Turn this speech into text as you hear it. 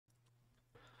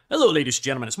Hello, ladies and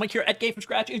gentlemen, it's Mike here at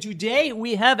Gamefromscratch, and today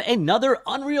we have another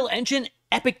Unreal Engine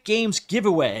Epic Games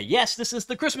giveaway. Yes, this is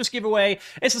the Christmas giveaway.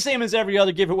 It's the same as every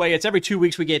other giveaway. It's every 2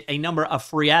 weeks we get a number of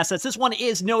free assets. This one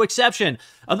is no exception.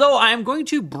 Although I am going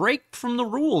to break from the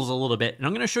rules a little bit, and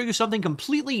I'm going to show you something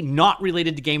completely not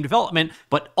related to game development,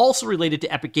 but also related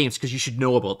to Epic Games, because you should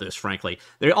know about this, frankly.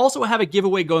 They also have a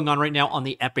giveaway going on right now on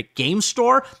the Epic Games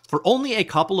Store for only a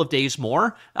couple of days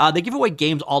more. They give away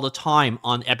games all the time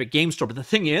on Epic Games Store, but the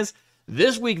thing is,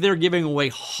 this week, they're giving away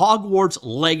Hogwarts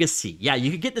Legacy. Yeah,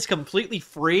 you can get this completely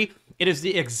free. It is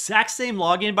the exact same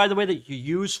login, by the way, that you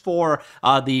use for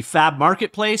the Fab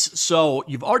Marketplace. So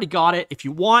you've already got it. If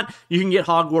you want, you can get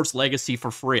Hogwarts Legacy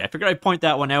for free. I figured I'd point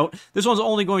that one out. This one's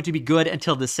only going to be good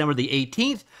until December the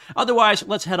 18th. Otherwise,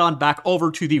 let's head on back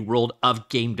over to the world of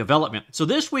game development. So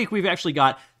this week, we've actually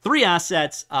got 3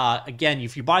 assets. Again,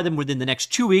 if you buy them within the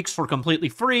next 2 weeks for completely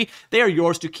free, they are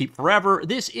yours to keep forever.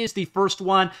 This is the first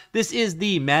one. This is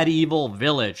the Medieval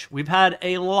Village. We've had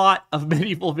a lot of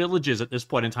medieval villages at this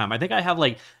point in time. I think I have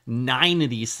like 9 of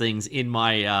these things in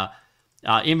my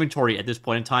inventory at this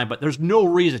point in time, but there's no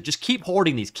reason. Just keep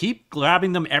hoarding these. Keep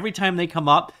grabbing them every time they come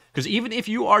up, because even if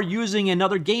you are using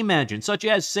another game engine, such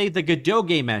as, say, the Godot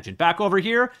game engine, back over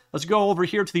here, let's go over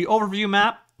here to the overview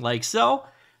map, like so.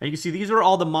 And you can see these are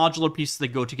all the modular pieces that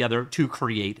go together to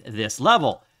create this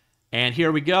level. And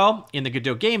here we go, in the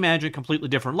Godot game engine, completely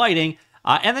different lighting.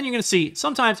 And then you're going to see,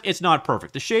 sometimes it's not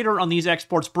perfect. The shader on these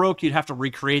exports broke, you'd have to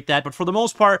recreate that. But for the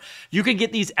most part, you can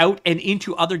get these out and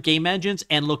into other game engines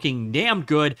and looking damn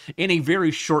good in a very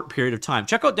short period of time.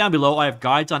 Check out down below, I have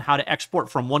guides on how to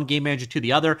export from one game engine to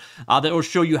the other that will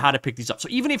show you how to pick these up. So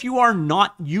even if you are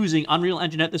not using Unreal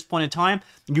Engine at this point in time,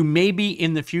 you may be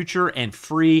in the future, and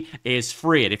free is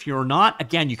free. And if you're not,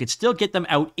 again, you can still get them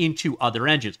out into other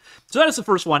engines. So that is the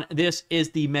first one. This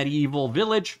is the Medieval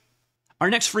Village. Our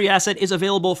next free asset is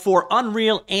available for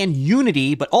Unreal and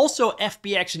Unity, but also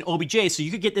FBX and OBJ, so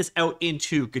you could get this out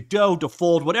into Godot,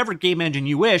 Default, whatever game engine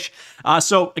you wish.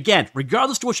 So again,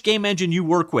 regardless to which game engine you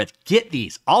work with, get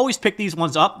these. Always pick these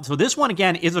ones up. So this one,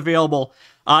 again, is available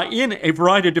in a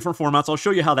variety of different formats. I'll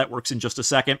show you how that works in just a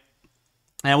second.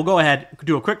 And we'll go ahead and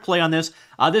do a quick play on this.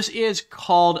 This is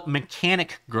called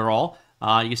Mechanic Girl.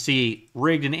 You see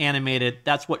rigged and animated.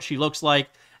 That's what she looks like.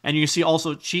 And you see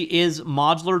also she is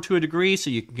modular to a degree,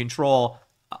 so you can control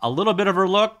a little bit of her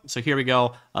look. So here we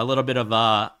go, a little bit of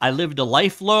I lived a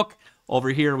life look. Over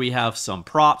here we have some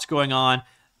props going on.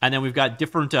 And then we've got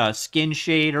different skin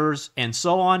shaders and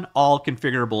so on, all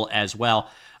configurable as well.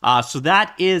 So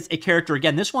that is a character.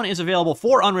 Again, this one is available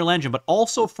for Unreal Engine, but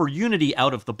also for Unity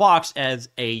out of the box as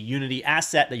a Unity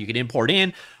asset that you can import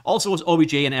in. Also as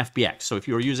OBJ and FBX. So if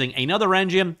you are using another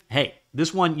engine, hey,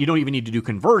 this one, you don't even need to do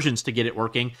conversions to get it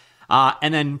working.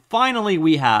 And then finally,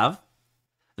 we have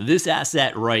this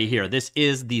asset right here. This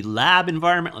is the lab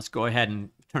environment. Let's go ahead and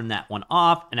turn that one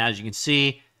off. And as you can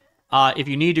see, if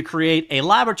you need to create a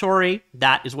laboratory,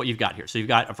 that is what you've got here. So you've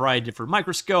got a variety of different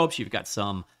microscopes. You've got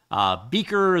some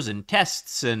beakers and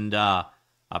tests and a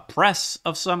press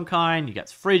of some kind. You got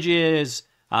fridges.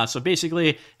 So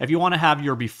basically, if you want to have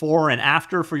your before and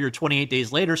after for your 28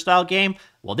 days later style game,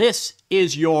 well, this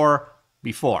is your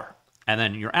before. And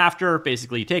then your after,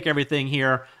 basically you take everything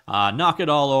here, knock it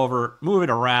all over, move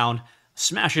it around,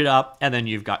 smash it up, and then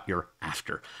you've got your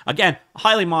after. Again,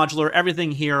 highly modular.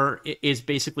 Everything here is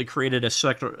basically created a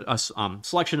selection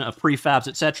of prefabs,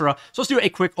 etc. So let's do a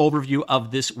quick overview of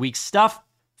this week's stuff.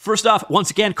 First off,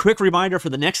 once again, quick reminder, for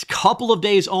the next couple of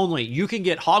days only, you can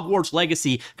get Hogwarts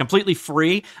Legacy completely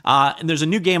free, and there's a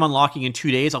new game unlocking in 2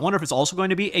 days. I wonder if it's also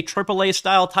going to be a AAA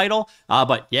style title,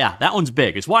 but yeah, that one's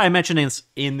big. It's why I mentioned it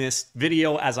in this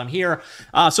video as I'm here.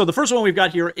 So the first one we've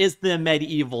got here is the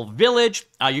Medieval Village.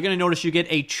 You're going to notice you get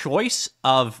a choice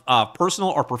of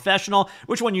personal or professional.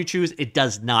 Which one you choose, it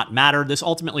does not matter. This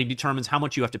ultimately determines how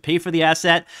much you have to pay for the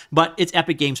asset, but it's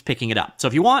Epic Games picking it up. So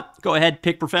if you want, go ahead,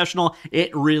 pick professional. It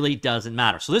really doesn't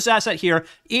matter. So this asset here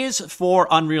is for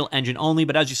Unreal Engine only,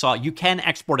 but as you saw, you can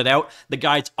export it out. The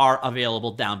guides are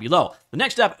available down below. The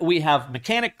next up, we have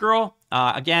Mechanic Girl.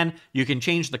 Again, you can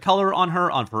change the color on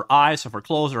her eyes, so for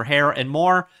clothes, her hair, and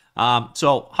more.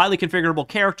 So highly configurable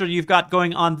character you've got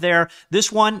going on there. This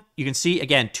one, you can see,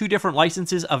 again, 2 different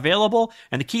licenses available.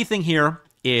 And the key thing here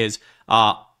is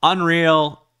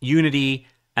Unreal, Unity,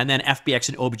 and then FBX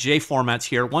and OBJ formats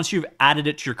here. Once you've added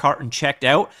it to your cart and checked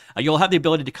out, you'll have the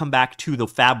ability to come back to the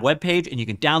Fab webpage, and you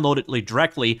can download it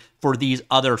directly for these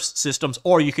other systems,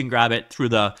 or you can grab it through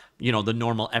the, the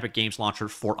normal Epic Games launcher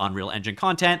for Unreal Engine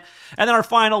content. And then our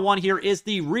final one here is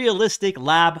the Realistic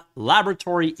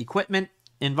Laboratory Equipment.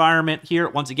 environment here.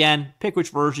 Once again, pick which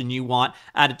version you want,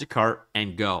 add it to cart,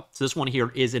 and go. So this one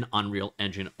here is an Unreal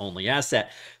Engine only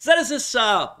asset. So that is this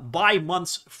by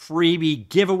months freebie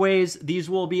giveaways. These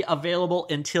will be available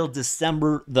until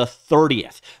December the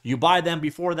 30th. You buy them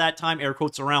before that time, air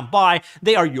quotes around buy,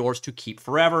 they are yours to keep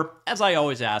forever. As I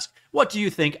always ask, what do you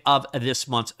think of this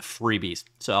month's freebies?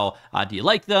 So do you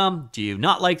like them? Do you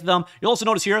not like them? You'll also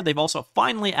notice here, they've also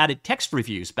finally added text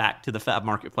reviews back to the Fab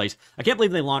Marketplace. I can't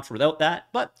believe they launched without that,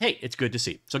 but hey, it's good to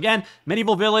see. So again,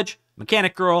 Medieval Village,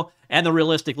 Mechanic Girl, and the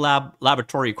Realistic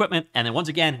Laboratory equipment. And then once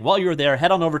again, while you're there,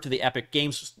 head on over to the Epic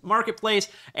Games Marketplace,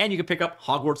 and you can pick up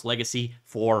Hogwarts Legacy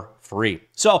for free.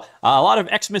 So a lot of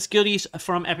Xmas goodies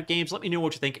from Epic Games. Let me know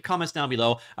what you think. Comments down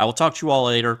below. I will talk to you all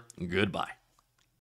later. Goodbye.